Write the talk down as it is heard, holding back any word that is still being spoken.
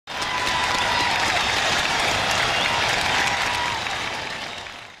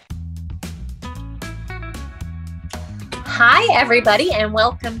Hi, everybody, and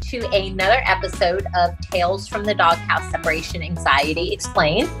welcome to another episode of Tales from the Doghouse Separation Anxiety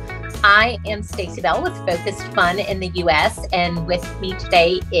Explained. I am Stacey Bell with Focused Fun in the U.S., and with me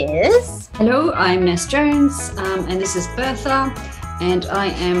today is... Hello, I'm Ness Jones, and this is Bertha, and I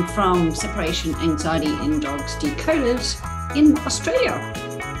am from Separation Anxiety in Dogs Decoded in Australia.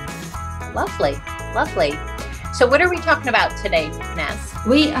 Lovely, lovely. So what are we talking about today, Ness?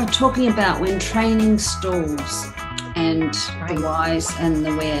 We are talking about when training stalls and the whys and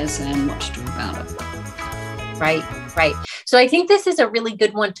the wheres and what to do about it. Right. So I think this is a really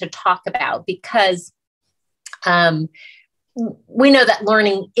good one to talk about because we know that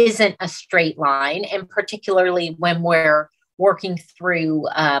learning isn't a straight line, and particularly when we're working through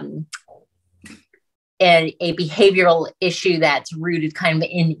a behavioral issue that's rooted kind of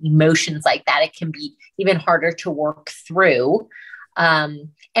in emotions like that, it can be even harder to work through.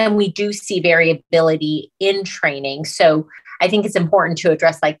 And we do see variability in training. So I think it's important to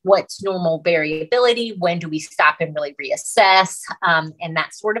address like what's normal variability, when do we stop and really reassess, and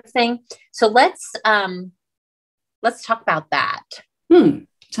that sort of thing. So let's talk about that.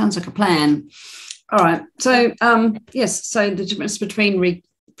 Sounds like a plan. All right. So yes. So the difference between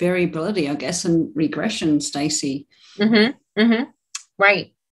variability, I guess, and regression, Stacey.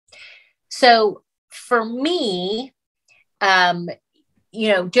 Right. So for me,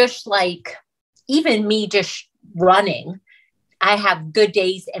 just like even me just running, I have good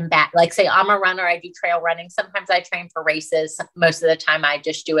days and bad. Like say I'm a runner, I do trail running. Sometimes I train for races. Most of the time I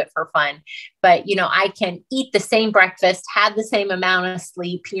just do it for fun. But, I can eat the same breakfast, have the same amount of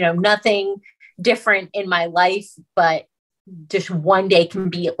sleep, nothing different in my life, but just one day can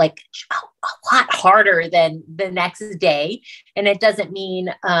be like a lot harder than the next day. And it doesn't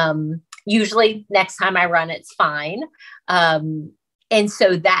mean, usually next time I run, it's fine. And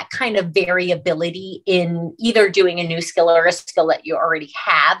so that kind of variability in either doing a new skill or a skill that you already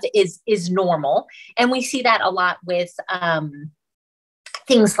have is normal. And we see that a lot with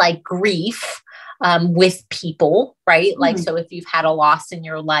things like grief with people, right? Like, so if you've had a loss in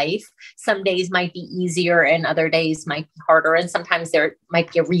your life, some days might be easier and other days might be harder. And sometimes there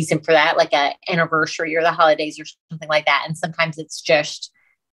might be a reason for that, like an anniversary or the holidays or something like that. And sometimes it's just,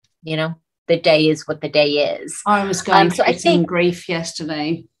 the day is what the day is. I was going through some grief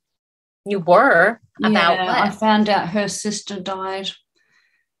yesterday. You were? About what? I found out her sister died.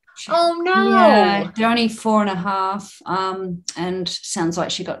 Oh, no. Yeah, they're only 4.5, and sounds like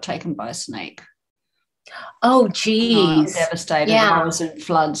she got taken by a snake. Oh, geez. Devastated. Yeah. I was in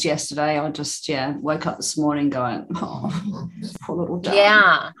floods yesterday. I just, woke up this morning going, oh, poor little dog.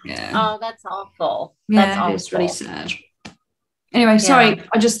 Yeah. Yeah. Oh, that's awful. Yeah, that's awful. It's really sad. Anyway, sorry,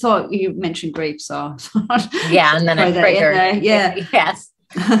 I just thought you mentioned grief, so yeah, and then I triggered. Yeah. Yes.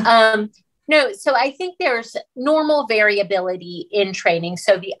 No, so I think there's normal variability in training,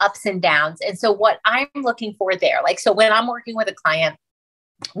 so the ups and downs. And so what I'm looking for there, so when I'm working with a client,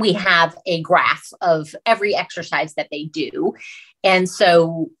 we have a graph of every exercise that they do. And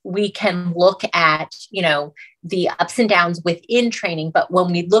so we can look at, the ups and downs within training. But when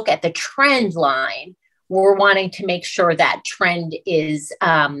we look at the trend line, we're wanting to make sure that trend is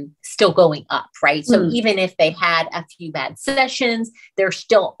still going up, right? So even if they had a few bad sessions, they're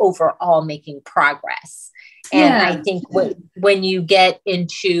still overall making progress. And I think when you get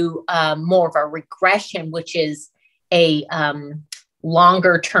into more of a regression, which is a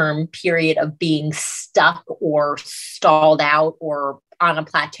longer term period of being stuck or stalled out or on a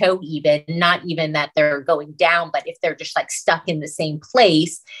plateau, even not even that they're going down, but if they're just like stuck in the same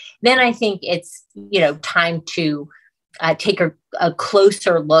place, then I think it's, time to take a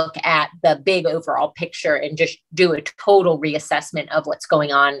closer look at the big overall picture and just do a total reassessment of what's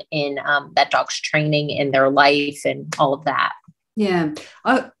going on in that dog's training, in their life and all of that. Yeah.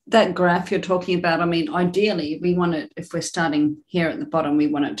 That graph you're talking about, ideally we want it, if we're starting here at the bottom, we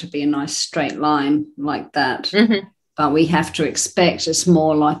want it to be a nice straight line like that. But we have to expect it's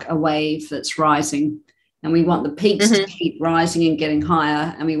more like a wave that's rising, and we want the peaks to keep rising and getting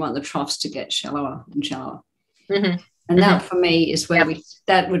higher, and we want the troughs to get shallower and shallower. And that for me is where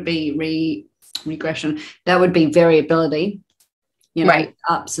that would be regression. That would be variability,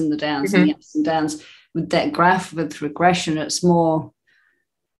 ups and the downs and the ups and downs. With that graph with regression, it's more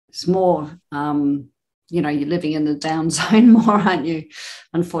you're living in the down zone more, aren't you?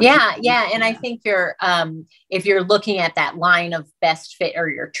 Unfortunately. Yeah. And I think if you're looking at that line of best fit or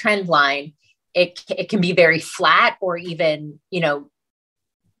your trend line, it can be very flat or even,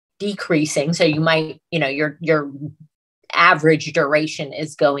 decreasing. So you might, your average duration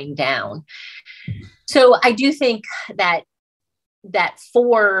is going down. So I do think that that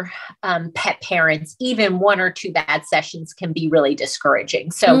for pet parents, even 1 or 2 bad sessions can be really discouraging.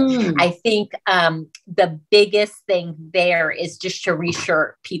 So I think the biggest thing there is just to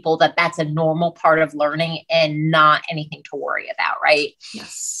reassure people that that's a normal part of learning and not anything to worry about, right?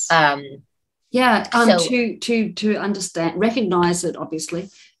 Yes. So, to understand, recognize it, obviously,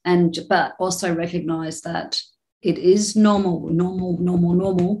 but also recognize that it is normal, and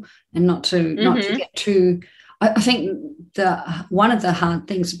not to get too. I think one of the hard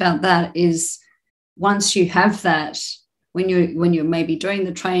things about that is once you have that, when you're maybe doing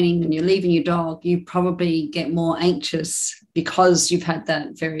the training and you're leaving your dog, you probably get more anxious because you've had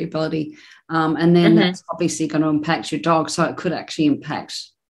that variability, and then that's obviously going to impact your dog. So it could actually impact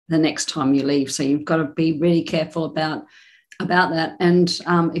the next time you leave. So you've got to be really careful about that. And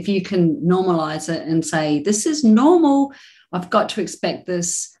if you can normalize it and say, this is normal, I've got to expect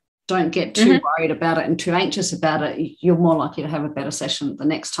this. Don't get too worried about it and too anxious about it. You're more likely to have a better session the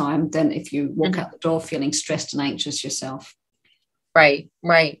next time than if you walk out the door feeling stressed and anxious yourself. Right.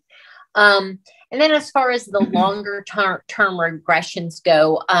 And then as far as the longer term regressions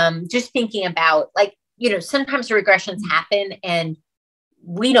go, just thinking about, like, sometimes the regressions happen and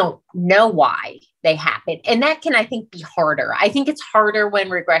we don't know why they happen. And that can, I think, be harder. I think it's harder when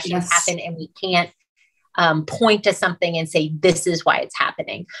regressions happen and we can't point to something and say, this is why it's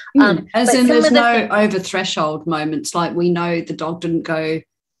happening. As in there's no over threshold moments. Like, we know the dog didn't go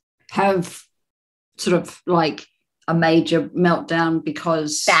have sort of like a major meltdown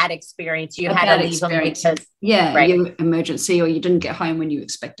because bad experience. You had to leave them because your emergency, or you didn't get home when you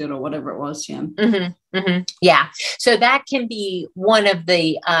expected, or whatever it was. Yeah. So that can be one of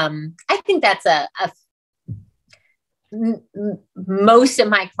the, I think that's most of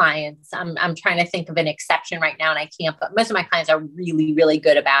my clients, I'm trying to think of an exception right now and I can't, but most of my clients are really, really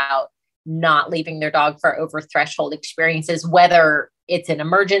good about not leaving their dog for over threshold experiences, whether it's an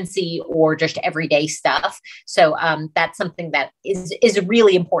emergency or just everyday stuff. So that's something that is a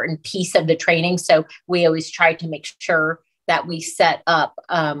really important piece of the training. So we always try to make sure that we set up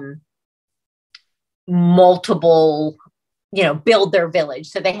multiple, build their village.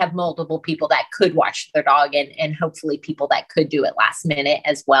 So they have multiple people that could watch their dog and hopefully people that could do it last minute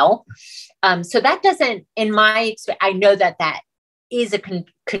as well. So that doesn't, in my experience, I know that is a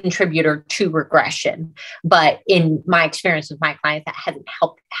contributor to regression, but in my experience with my clients, that hasn't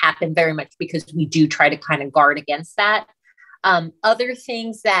helped happen very much because we do try to kind of guard against that. Other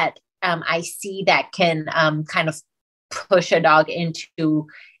things that I see that can kind of push a dog into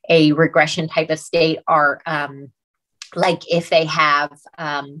a regression type of state are like if they have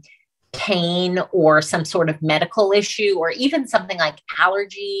pain or some sort of medical issue, or even something like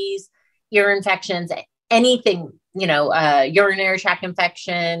allergies, ear infections, anything, urinary tract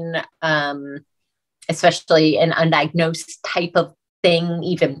infection, especially an undiagnosed type of thing,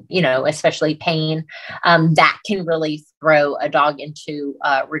 even, especially pain, that can really throw a dog into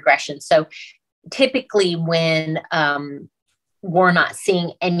regression. So typically when we're not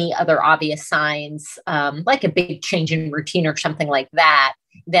seeing any other obvious signs, like a big change in routine or something like that,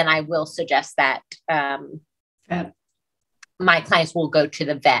 then I will suggest that my clients will go to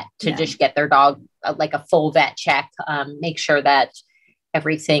the vet to just get their dog like a full vet check, make sure that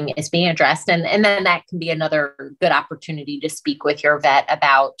everything is being addressed. And then that can be another good opportunity to speak with your vet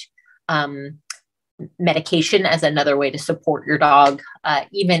about medication as another way to support your dog,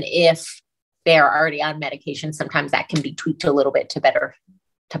 even if they're already on medication. Sometimes that can be tweaked a little bit to better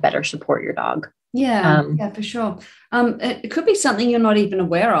support your dog. Yeah, for sure. It could be something you're not even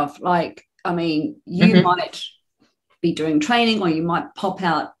aware of. Like, I mean, you might be doing training, or you might pop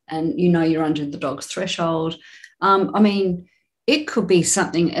out and you're under the dog's threshold. I mean, it could be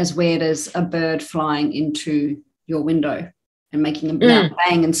something as weird as a bird flying into your window and making a loud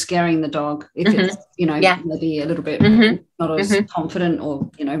bang and scaring the dog if it's, maybe a little bit not as confident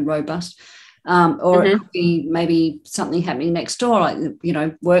or, robust. Or it could be maybe something happening next door,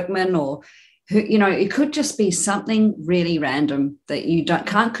 like, workmen, or who, it could just be something really random that you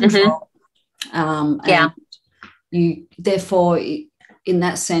can't control. And you, therefore, in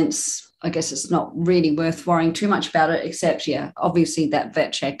that sense, I guess it's not really worth worrying too much about it, except, obviously that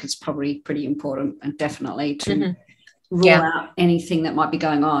vet check is probably pretty important, and definitely to rule out anything that might be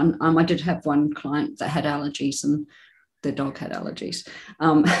going on. I did have one client that had allergies, and the dog had allergies.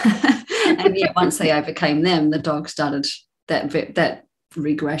 And once they overcame them, the dog started that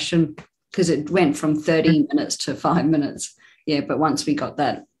regression, because it went from 30 minutes to 5 minutes. Yeah, but once we got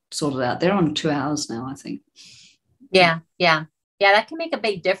that sorted out, they're on 2 hours now, I think. Yeah, that can make a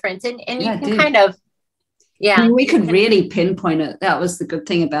big difference. And you can kind of, I mean, we could really pinpoint it. That was the good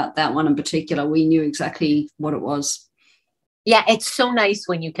thing about that one in particular. We knew exactly what it was. Yeah, it's so nice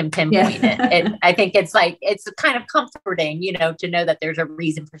when you can pinpoint it. I think it's like, it's kind of comforting, to know that there's a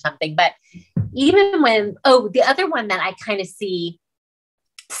reason for something. But even when, the other one that I kind of see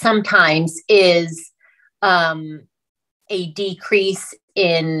sometimes is a decrease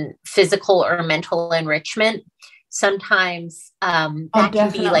in physical or mental enrichment. Sometimes that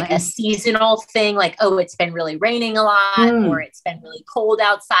can be like a seasonal thing, like, it's been really raining a lot, or it's been really cold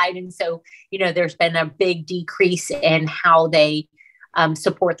outside. And so, there's been a big decrease in how they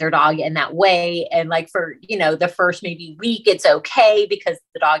support their dog in that way. And like for, the first maybe week, it's okay because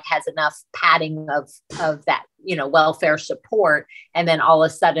the dog has enough padding of that, welfare support. And then all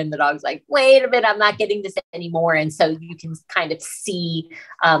of a sudden the dog's like, wait a minute, I'm not getting this anymore. And so you can kind of see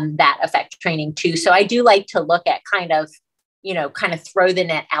that affect training too. So I do like to look at kind of throw the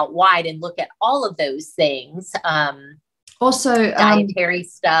net out wide and look at all of those things. Also dietary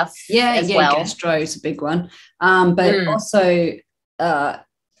stuff. Well. Gastro is a big one. But also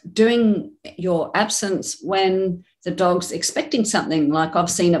doing your absence when the dog's expecting something. Like I've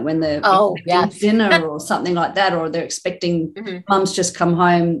seen it when they're expecting dinner or something like that, or they're expecting mum's just come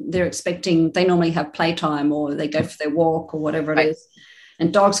home, they normally have playtime or they go for their walk or whatever it is.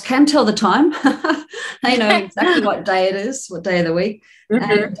 And dogs can tell the time. They know exactly what day it is, what day of the week.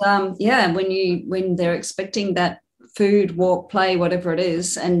 And when they're expecting that food, walk, play, whatever it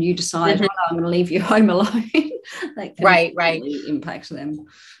is, and you decide, I'm going to leave you home alone, that can really impact them.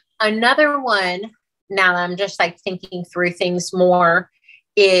 Another one, now I'm just like thinking through things more,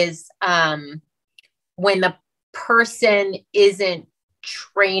 is when the person isn't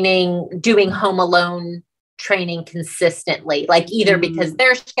doing home alone training consistently, like either because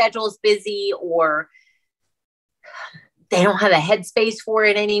their schedule is busy or they don't have a headspace for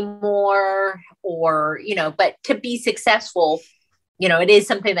it anymore, or, but to be successful, it is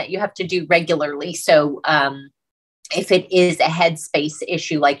something that you have to do regularly. So if it is a headspace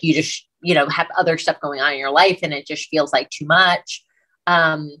issue, like you just, have other stuff going on in your life and it just feels like too much,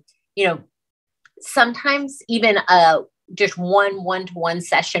 sometimes even just one-to-one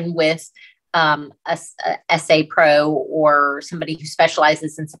session with a SA pro or somebody who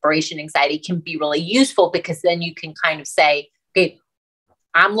specializes in separation anxiety can be really useful, because then you can kind of say, okay,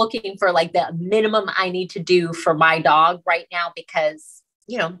 I'm looking for like the minimum I need to do for my dog right now, because,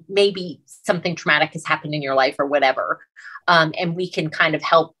 maybe something traumatic has happened in your life or whatever. And we can kind of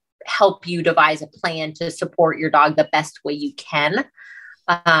help you devise a plan to support your dog the best way you can.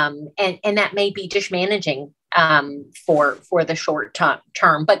 And that may be just managing for the short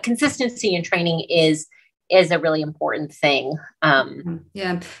term, but consistency in training is a really important thing. And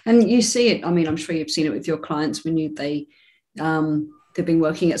you see it. I mean, I'm sure you've seen it with your clients when they've been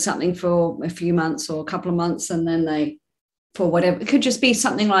working at something for a few months or a couple of months, and then for whatever, it could just be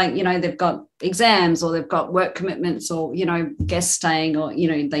something like, they've got exams or they've got work commitments or, guest staying, or,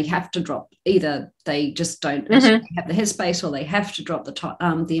 they have to drop, either they just don't have the headspace, or they have to drop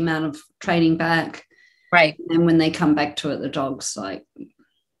the amount of training back. Right. And when they come back to it, the dog's like,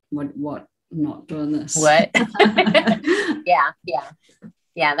 what, I'm not doing this. What? Yeah.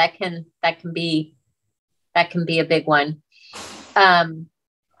 That can be a big one.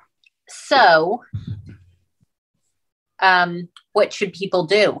 So what should people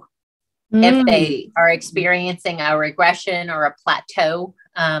do if they are experiencing a regression or a plateau?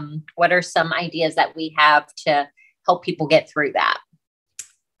 What are some ideas that we have to help people get through that?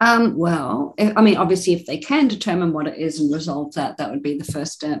 Well, obviously, if they can determine what it is and resolve that would be the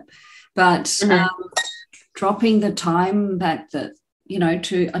first step. But dropping the time back to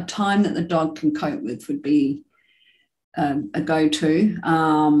a time that the dog can cope with would be a go-to.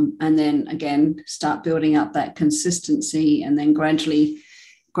 And then again, start building up that consistency, and then gradually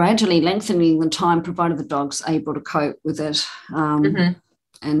lengthening the time, provided the dog's able to cope with it,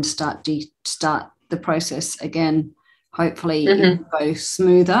 and start the process again. Hopefully it will go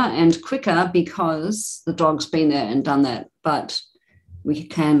smoother and quicker because the dog's been there and done that, but we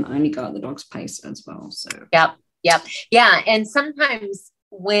can only go at the dog's pace as well. So Yep. Yeah. And sometimes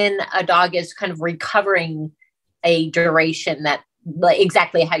when a dog is kind of recovering a duration that, like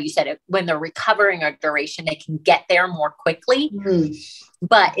exactly how you said it, when they're recovering a duration, they can get there more quickly,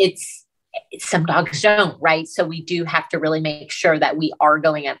 but some dogs don't, right? So we do have to really make sure that we are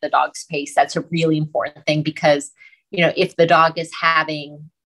going at the dog's pace. That's a really important thing, because if the dog is having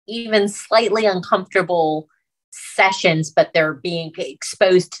even slightly uncomfortable sessions, but they're being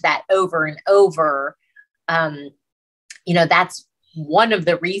exposed to that over and over, that's one of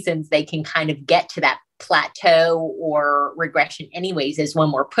the reasons they can kind of get to that plateau or regression anyways, is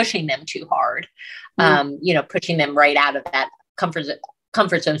when we're pushing them too hard, pushing them right out of that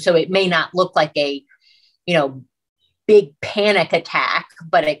comfort zone. So it may not look like a, big panic attack,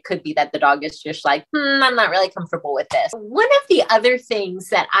 but it could be that the dog is just like, I'm not really comfortable with this. One of the other things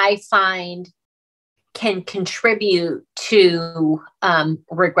that I find can contribute to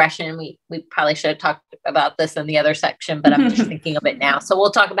regression, we probably should have talked about this in the other section, but I'm just thinking of it now. So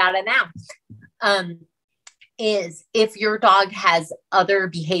we'll talk about it now. Is if your dog has other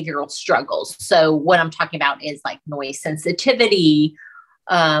behavioral struggles. So what I'm talking about is like noise sensitivity,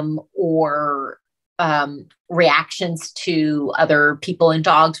 or reactions to other people and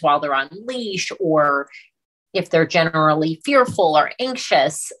dogs while they're on leash, or if they're generally fearful or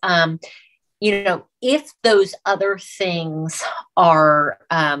anxious. If those other things are,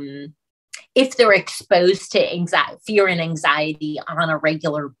 if they're exposed to anxiety, fear and anxiety on a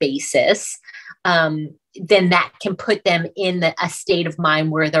regular basis, then that can put them in a state of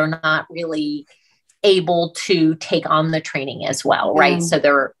mind where they're not really able to take on the training as well, right? So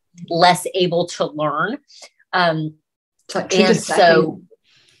they're less able to learn. And so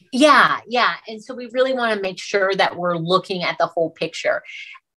we really want to make sure that we're looking at the whole picture.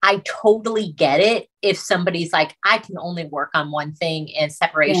 I totally get it if somebody's like, I can only work on one thing and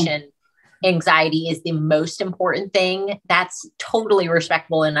separation anxiety is the most important thing. That's totally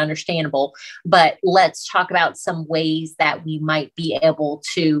respectable and understandable. But let's talk about some ways that we might be able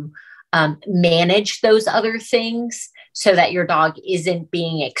to manage those other things so that your dog isn't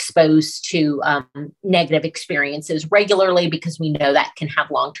being exposed to negative experiences regularly, because we know that can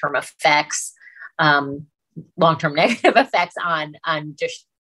have long-term effects, long-term negative effects on just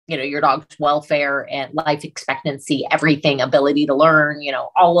your dog's welfare and life expectancy, everything, ability to learn,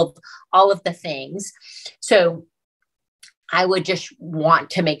 all of the things. So I would just want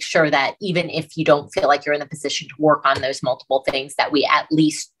to make sure that even if you don't feel like you're in the position to work on those multiple things, that we at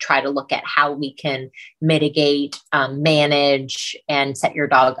least try to look at how we can mitigate, manage, and set your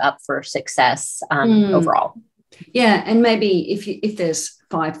dog up for success overall. Yeah. And maybe if there's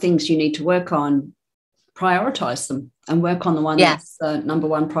 5 things you need to work on, prioritize them and work on the one that's the number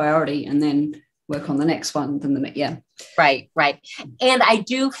one priority, and then work on the next one. Right. And I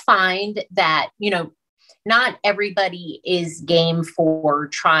do find that, not everybody is game for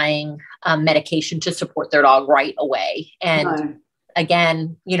trying medication to support their dog right away. And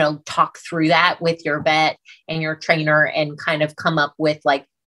again, talk through that with your vet and your trainer and kind of come up with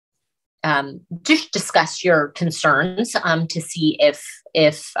just discuss your concerns to see if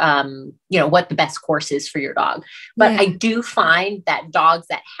what the best course is for your dog. But I do find that dogs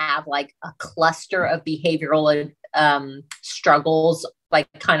that have like a cluster of behavioral struggles, like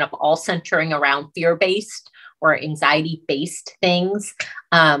kind of all centering around fear-based or anxiety-based things,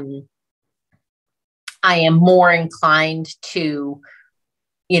 I am more inclined to,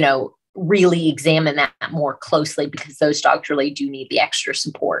 really examine that more closely, because those dogs really do need the extra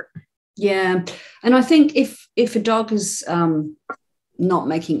support. Yeah. And I think if a dog is not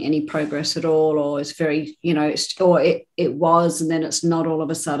making any progress at all, or is very, it was, and then it's not all of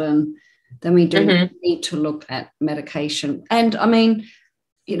a sudden, then we do need to look at medication. And I mean,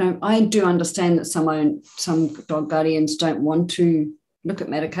 I do understand that some dog guardians don't want to look at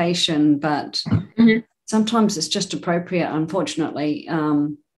medication, but sometimes it's just appropriate, unfortunately.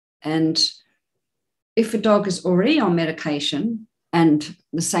 And if a dog is already on medication and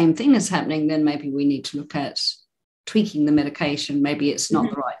the same thing is happening, then maybe we need to look at tweaking the medication. Maybe it's not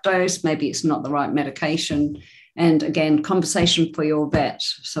the right dose, maybe it's not the right medication. And again, conversation for your vet.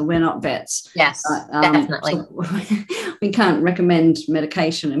 So we're not vets. Yes, definitely. So we can't recommend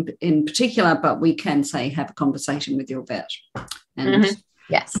medication in particular, but we can say have a conversation with your vet. And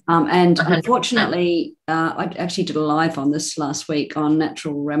yes. And 100%. Unfortunately, I actually did a live on this last week on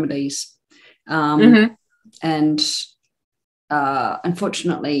natural remedies. And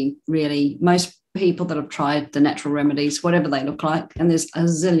unfortunately, really, most people that have tried the natural remedies, whatever they look like, and there's a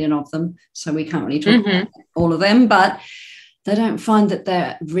zillion of them, so we can't really talk about all of them, but they don't find that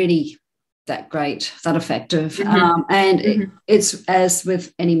they're really that great, that effective. It's as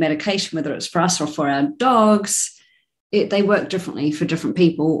with any medication, whether it's for us or for our dogs, they work differently for different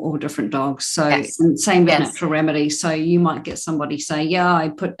people or different dogs. So and same with natural remedies. So you might get somebody say, I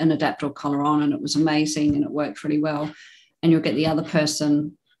put an adaptable collar on and it was amazing and it worked really well. And you'll get the other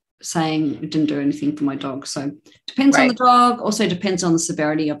person saying it didn't do anything for my dog. So depends on the dog, also depends on the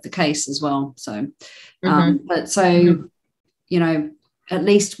severity of the case as well. So at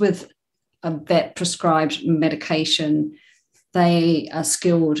least with a vet prescribed medication, they are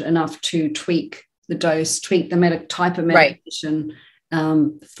skilled enough to tweak the dose, tweak the type of medication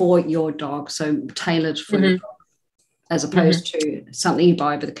for your dog, so tailored for your dog, as opposed to something you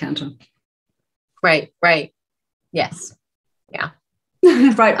buy over the counter. Right. Yes. Yeah.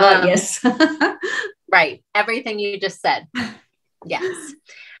 Right. Yes. Right. Everything you just said. Yes.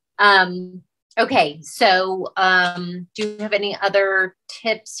 Okay. So, do you have any other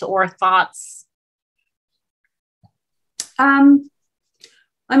tips or thoughts?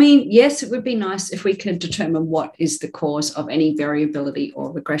 I mean, yes, it would be nice if we could determine what is the cause of any variability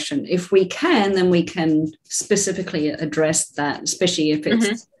or regression. If we can, then we can specifically address that, especially if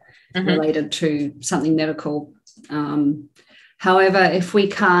it's related to something medical. However, if we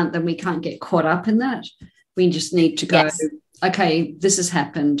can't, then we can't get caught up in that. We just need to go, okay, this has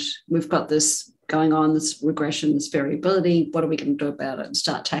happened. We've got this going on, this regression, this variability. What are we going to do about it? And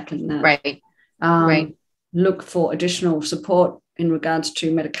start tackling that. Right. Right. Look for additional support in regards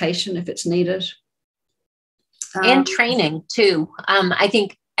to medication if it's needed. And training too. I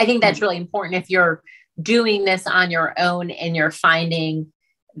think that's really important. If you're doing this on your own and you're finding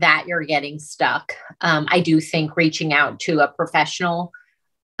that you're getting stuck, I do think reaching out to a professional,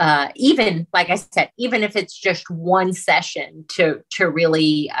 even like I said, even if it's just one session to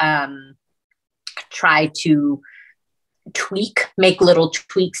really try to make little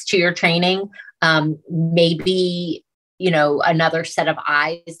tweaks to your training. Maybe, another set of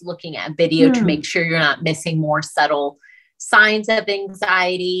eyes looking at video to make sure you're not missing more subtle signs of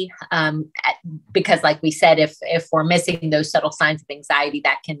anxiety. Because like we said, if we're missing those subtle signs of anxiety,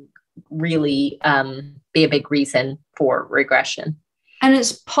 that can really be a big reason for regression. And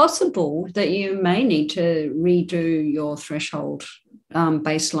it's possible that you may need to redo your threshold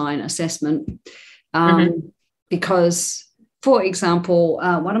baseline assessment because, for example,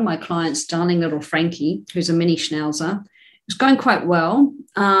 one of my clients, darling little Frankie, who's a mini schnauzer, is going quite well.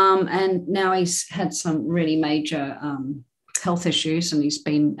 And now he's had some really major health issues and he's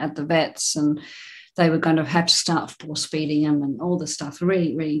been at the vets and they were going to have to start force feeding him and all this stuff,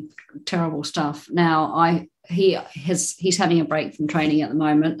 really, really terrible stuff. Now he's having a break from training at the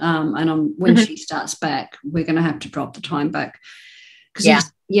moment. And when she starts back, we're going to have to drop the time back.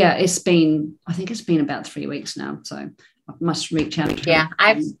 It's been about 3 weeks now. So I must reach out to her.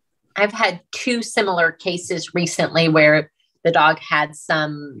 I've had 2 similar cases recently where the dog had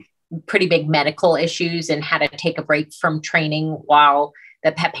some pretty big medical issues and had to take a break from training while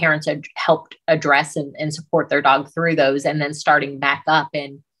the pet parents had helped address and support their dog through those, and then starting back up.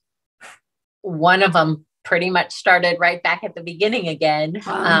 And one of them pretty much started right back at the beginning again.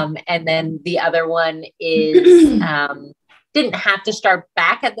 Wow. And then the other one is didn't have to start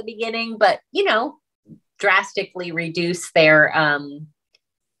back at the beginning, but, drastically reduce their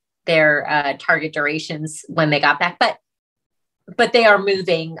target durations when they got back. But they are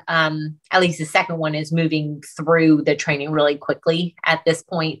moving, at least the second one is moving through the training really quickly at this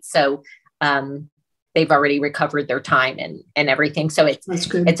point. So they've already recovered their time and everything. So it's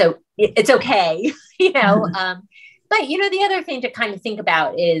okay, but the other thing to kind of think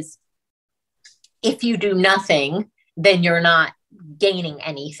about is if you do nothing, then you're not gaining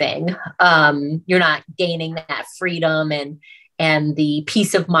anything. You're not gaining that freedom and the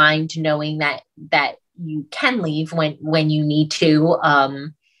peace of mind knowing that you can leave when you need to.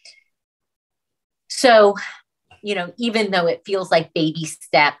 So, even though it feels like baby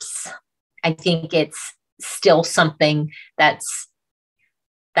steps, I think it's still something that's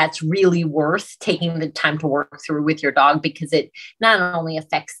really worth taking the time to work through with your dog, because it not only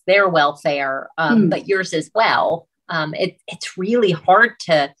affects their welfare, but yours as well. It's really hard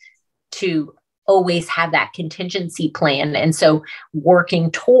to always have that contingency plan. And so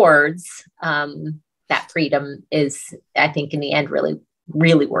working towards that freedom is, I think, in the end, really,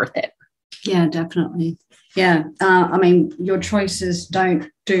 really worth it. Yeah, definitely. Yeah. Your choices: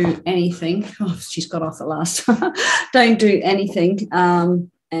 don't do anything. Oh, she's got off at last. Don't do anything and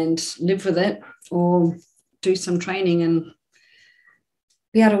live with it, or do some training and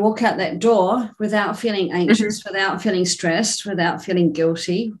be able to walk out that door without feeling anxious, without feeling stressed, without feeling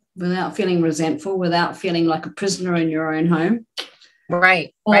guilty, without feeling resentful, without feeling like a prisoner in your own home.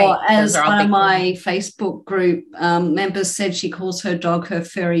 Right. Or as one of my Facebook group members said, she calls her dog her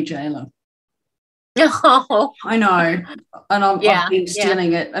furry jailer. Oh. I know. And I've been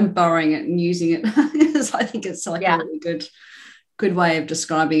stealing it and borrowing it and using it. I think it's like a really good way of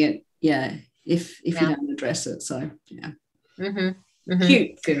describing it. Yeah. If you don't address it. So, yeah.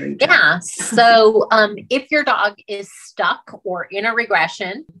 Cute furry jailer. Yeah. So if your dog is stuck or in a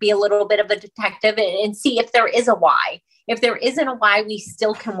regression, be a little bit of a detective and see if there is a why. If there isn't a why, we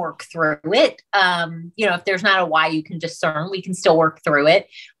still can work through it. If there's not a why you can discern, we can still work through it.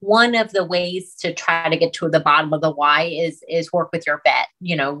 One of the ways to try to get to the bottom of the why is work with your vet,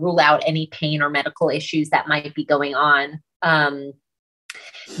 rule out any pain or medical issues that might be going on.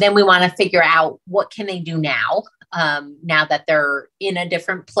 Then we want to figure out what can they do now. now that they're in a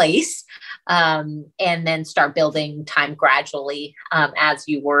different place, and then start building time gradually as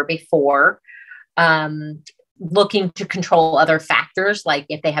you were before. Looking to control other factors, like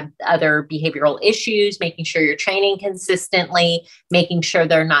if they have other behavioral issues, making sure you're training consistently, making sure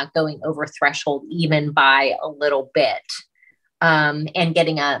they're not going over threshold even by a little bit, and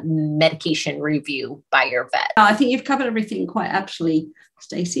getting a medication review by your vet. I think you've covered everything quite aptly,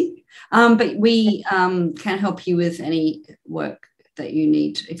 Stacey. But we can help you with any work that you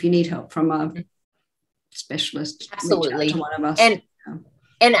need. If you need help from a specialist, absolutely, reach out to one of us.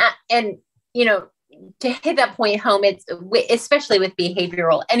 And you know, to hit that point home, it's especially with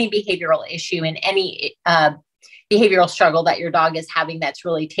any behavioral issue and any behavioral struggle that your dog is having that's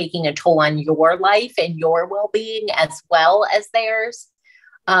really taking a toll on your life and your well-being as well as theirs.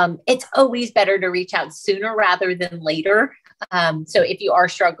 It's always better to reach out sooner rather than later. So if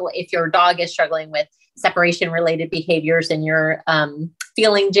your dog is struggling with separation related behaviors and you're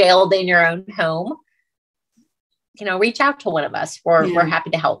feeling jailed in your own home, reach out to one of us. We're happy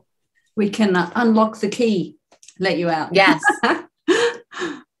to help. We can unlock the key, let you out. Yes.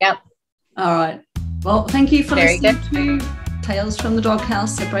 Yep. All right. Well, thank you for listening to Tales from the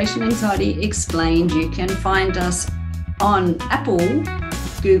Doghouse, Separation Anxiety Explained. You can find us on Apple,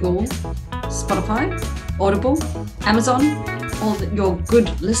 Google, Spotify, Audible, Amazon, all your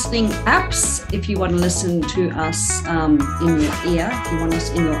good listening apps. If you want to listen to us in your ear, if you want us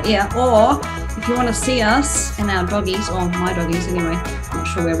in your ear, or if you want to see us and our doggies, or my doggies anyway, not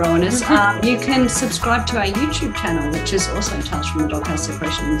sure where Rowan is, you can subscribe to our YouTube channel, which is also Tales from the Doghouse,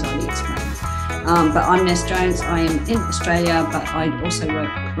 Separation Anxiety Explained. But I'm Ness Jones. I am in Australia, but I also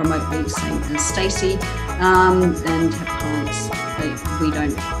work remotely, same as Stacey, and have clients. We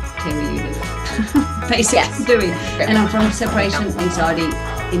don't care where you live, basically doing. And I'm from Separation Anxiety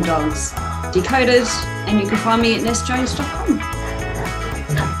in Dogs Decoded, and you can find me at nessjones.com.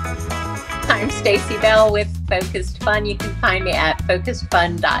 I'm Stacey Bell with Focused Fun. You can find me at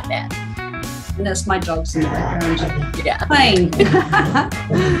focusedfun.net. And that's my dogs in the background. Yeah. Playing.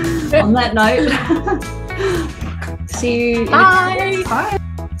 On that note, see you. Bye. Bye.